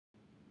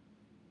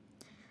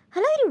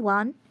Hello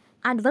everyone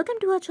and welcome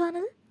to our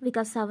channel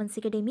Vikas Savans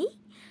Academy.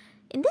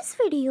 In this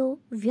video,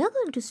 we are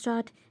going to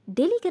start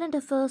daily current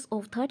affairs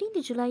of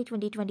 13th July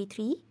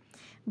 2023.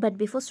 But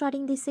before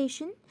starting this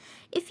session,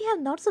 if you have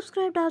not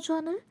subscribed our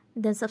channel,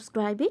 then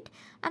subscribe it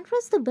and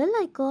press the bell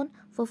icon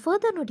for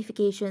further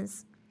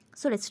notifications.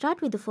 So let's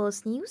start with the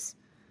first news.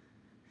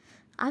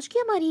 आज की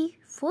हमारी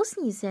first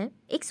news है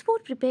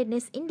export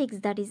preparedness index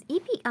that is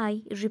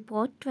EPI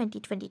report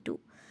 2022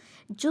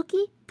 जो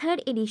कि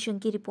third edition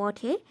की report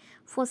है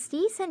for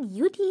states and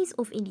UTs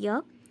of India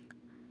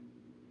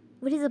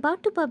which is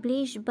about to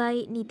publish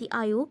by NITI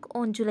Aayog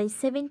on July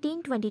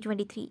 17,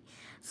 2023.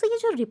 सो ये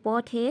जो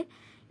रिपोर्ट है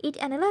it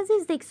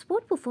analyses the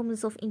export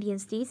performance of Indian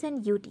states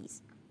and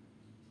UTs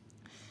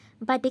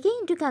by taking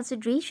into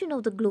consideration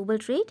of the global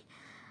trade.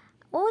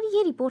 और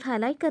ये report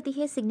highlight करती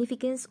है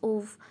significance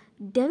of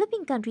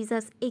developing countries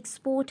as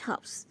export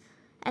hubs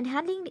and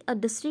handling a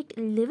district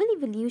level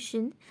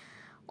evolution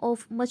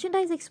of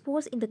merchandise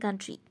exports in the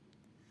country.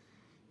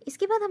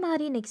 इसके बाद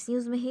हमारी next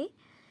news में है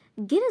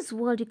Guinness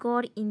world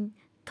record in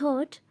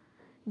third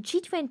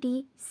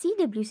G20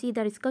 CWC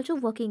that is culture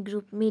working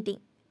group meeting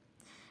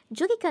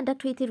जो कि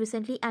conduct हुई थी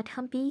recently eight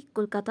Hampi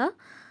Kolkata.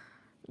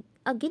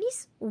 A Guinness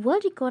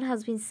World Record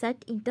has been set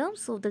in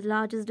terms of the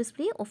largest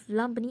display of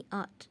Lambani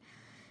art.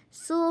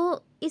 सो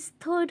इस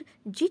third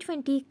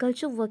G20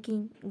 culture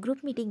working group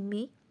meeting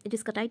में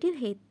जिसका title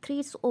है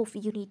threads of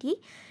unity,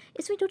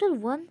 इसमें total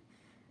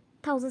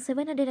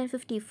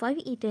 1755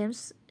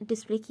 items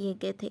display किए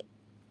गए थे.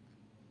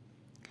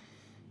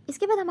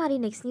 इसके बाद हमारी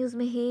नेक्स्ट न्यूज़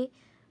में है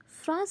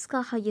फ्रांस का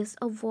highest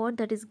award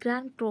that is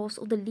grand cross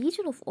of the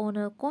legion of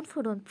honour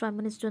conferred on prime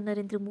minister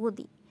Narendra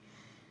Modi.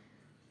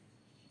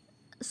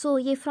 सो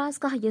ये फ्रांस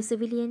का highest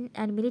civilian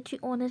and military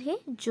honour है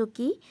जो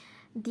कि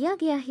दिया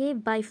गया है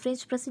by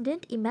French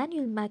president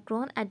Emmanuel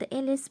Macron at the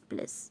LS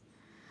plus.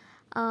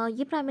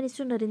 ये प्राइम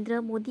मिनिस्टर नरेंद्र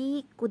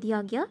मोदी को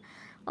दिया गया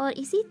और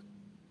इसी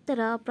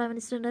तरह prime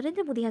minister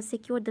Narendra Modi has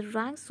secured the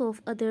ranks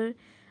of other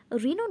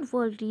renowned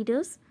world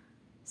leaders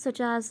such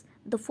as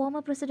the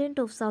former president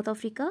of South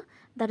Africa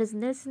that is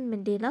Nelson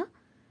Mandela,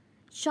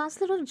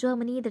 Chancellor of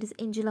Germany that is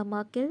Angela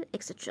Merkel,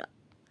 etc.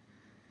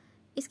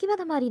 इसके बाद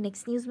हमारी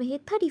next news में है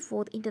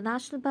 34th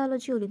international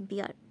biology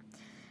olympiad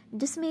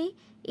जिसमें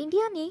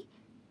India ने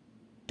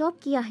top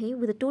किया है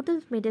with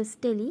total medals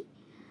tele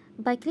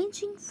bye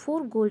clinching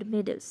 4 gold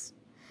medals.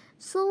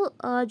 सो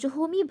जो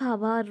Homi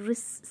Bhabha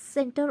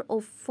centre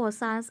of for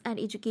science and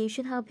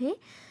education hub है,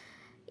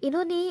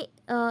 इन्होंने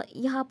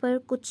यहाँ पर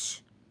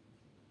कुछ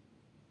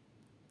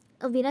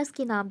विनर्स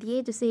के नाम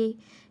दिए जैसे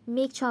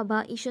मेघ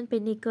छाबा, ईशन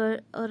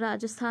पेडनेकर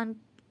राजस्थान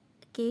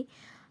के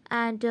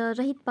एंड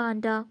रहित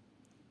पांडा.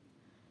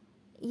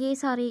 ये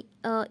सारे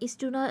इस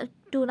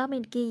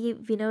टूर्नामेंट के ये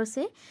विनर्स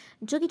है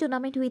जो कि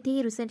टूर्नामेंट हुई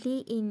थी recently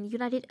in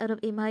United Arab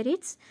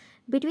Emirates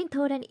between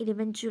 3rd and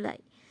 11th जुलाई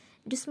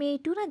जिसमें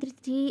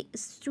 293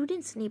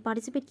 स्टूडेंट्स ने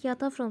पार्टिसिपेट किया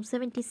था फ्रॉम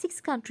 76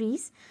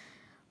 कंट्रीज़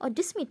और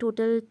जिसमें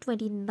टोटल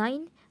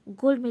 29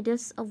 गोल्ड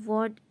मेडल्स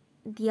अवार्ड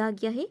दिया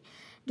गया है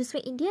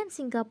जिसमें इंडिया एंड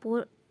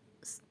सिंगापुर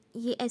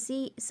ये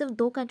ऐसी सिर्फ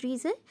 2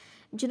 कंट्रीज़ है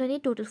जिन्होंने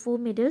टोटल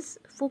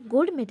 4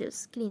 गोल्ड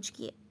मेडल्स क्लिंच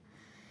किए.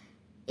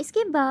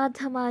 इसके बाद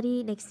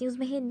हमारी नेक्स्ट न्यूज़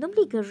में है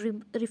Numaligarh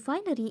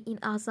refinery in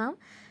Assam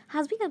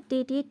has been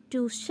updated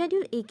to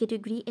schedule A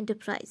category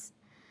enterprise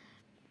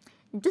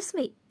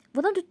जिसमें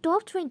one of the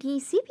top 20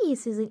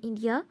 CPSEs in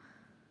India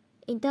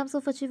in terms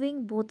of achieving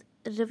both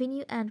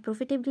revenue and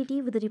profitability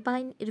with a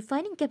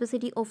refining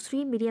capacity of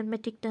 3 million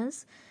metric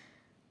tons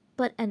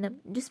per annum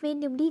जिसमें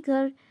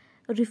Numaligarh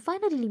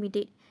refinery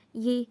limited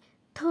ये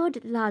third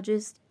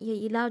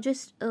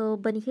largest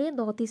बनी है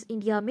north east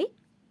India में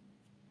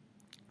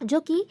जो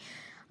कि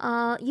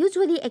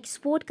usually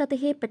export करते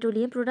हैं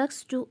petroleum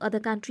products to other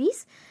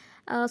countries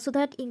so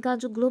that इनका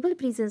जो ग्लोबल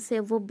प्रेजेंस है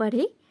वो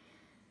बढ़े.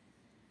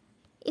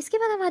 इसके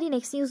बाद हमारी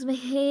नेक्स्ट न्यूज़ में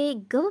है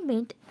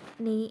गवर्नमेंट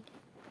ने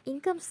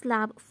income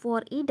slab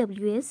for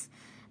EWS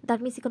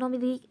that means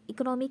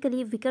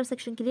economically weaker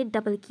section के लिए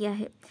डबल किया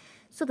है.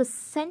 So the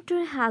centre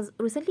has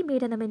recently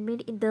made an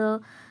amendment in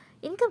the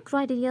income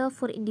criteria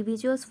for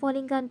individuals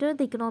falling under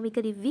the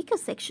economically weaker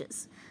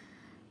sections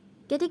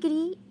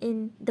category in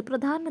the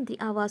Pradhan Mantri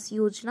Awas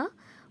Yojana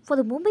for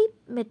the Mumbai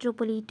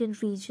metropolitan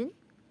region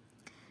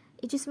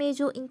जिसमें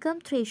जो income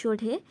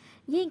threshold है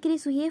ये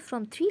increase हुई है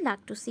from 3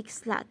 lakh to 6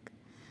 lakh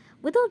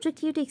with the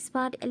objective to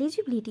expand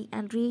eligibility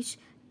and reach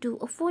to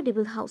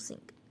affordable housing.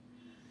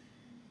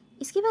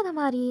 इसके बाद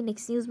हमारी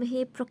next news में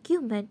है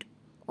procurement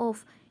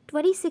of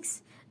 26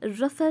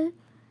 Rafale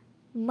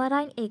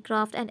marine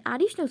aircraft and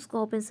additional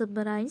Scorpion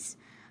submarines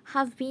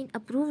have been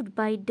approved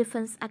by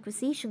Defence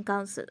Acquisition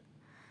Council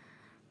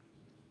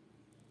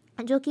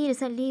जो कि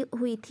recently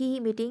हुई थी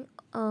meeting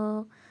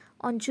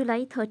on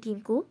July 13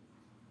 को.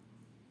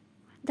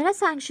 There are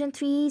sanction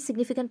 3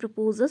 significant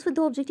proposals with the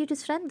objective to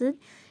strengthen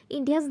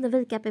India's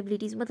naval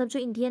capabilities मतलब जो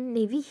Indian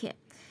navy है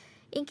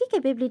इनकी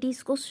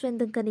capabilities को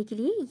स्ट्रेंथन करने के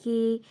लिए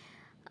ये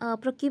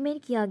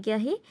प्रोक्यूरमेंट किया गया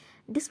है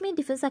जिसमें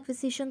डिफेंस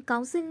एक्विजिशन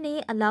काउंसिल ने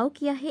अलाउ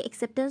किया है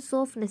एक्सेप्टेंस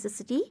ऑफ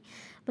नेसेसिटी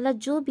मतलब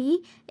जो भी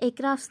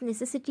एयरक्राफ्ट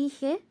नेसेसिटी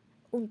है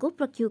उनको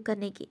प्रोक्यूर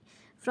करने की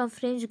फ्रॉम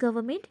फ्रेंच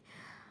गवर्नमेंट।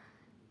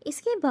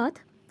 इसके बाद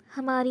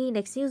हमारी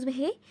नेक्स्ट न्यूज़ में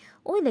है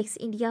OLX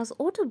India's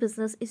auto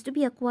business is to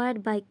be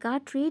acquired by car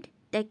trade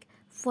take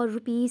for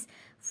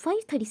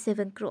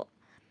 ₹537 crore.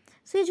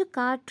 सो ये जो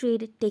कार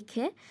ट्रेड टेक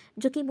है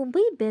जो कि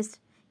Mumbai based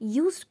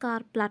used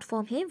car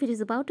platform है which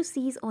is about to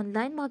seize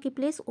online market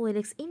place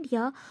OLX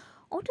India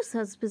auto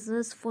sales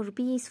business for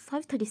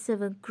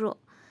 ₹537 crore,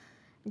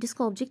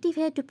 जिसका objective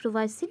है to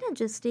provide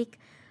synergistic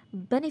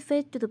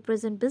benefit to the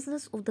present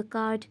business of the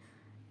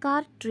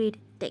car trade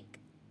take.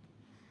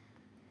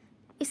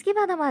 इसके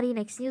बाद हमारी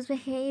next news में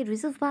है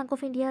reserve bank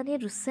of India ने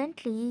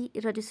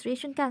recently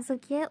registration cancel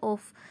किया है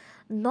of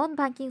non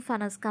banking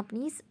finance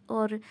companies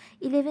और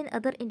 11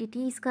 अदर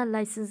एंटिटीज़ का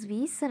लाइसेंस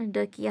भी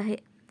सरेंडर किया है।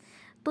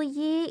 तो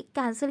ये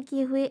कैंसिल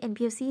किए हुए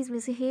NBFCs में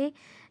से है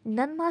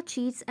Nanma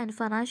cheats and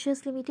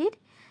financials limited,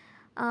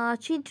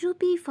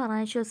 चिद्रूपी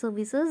financial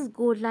services,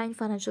 gold line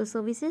financial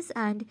services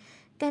and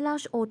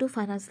Kailash auto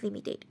finance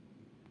limited.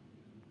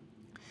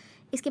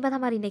 इसके बाद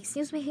हमारी नेक्स्ट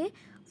न्यूज़ में है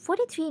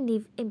 43 new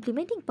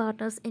implementing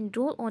partners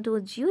enroll onto a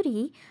jury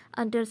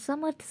under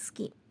Samarth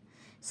scheme.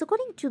 So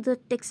according to the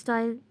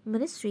Textile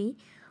Ministry,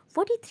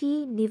 43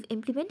 new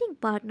implementing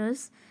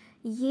partners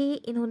ये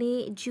इन्होंने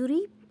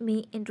jury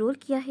में enrol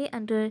किया है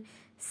under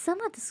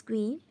Samarth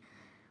scheme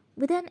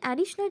with an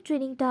additional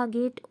training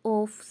target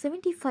of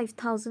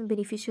 75,000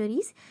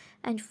 beneficiaries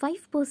and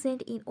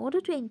 5% in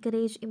order to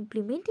encourage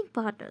implementing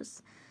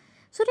partners.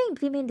 So to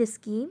implement this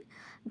scheme,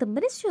 the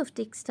Ministry of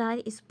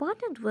Textile is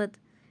partnered with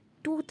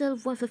total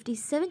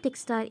 157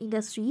 textile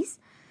industries,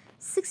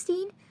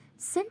 16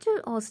 central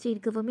or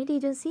state government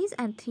agencies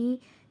and 3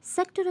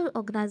 sectoral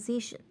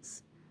organizations.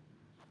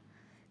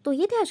 तो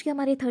ये थे आज के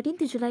हमारे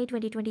 13 जुलाई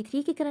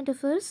 2023 के current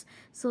affairs.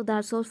 So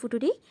that's all for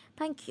today.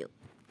 Thank you.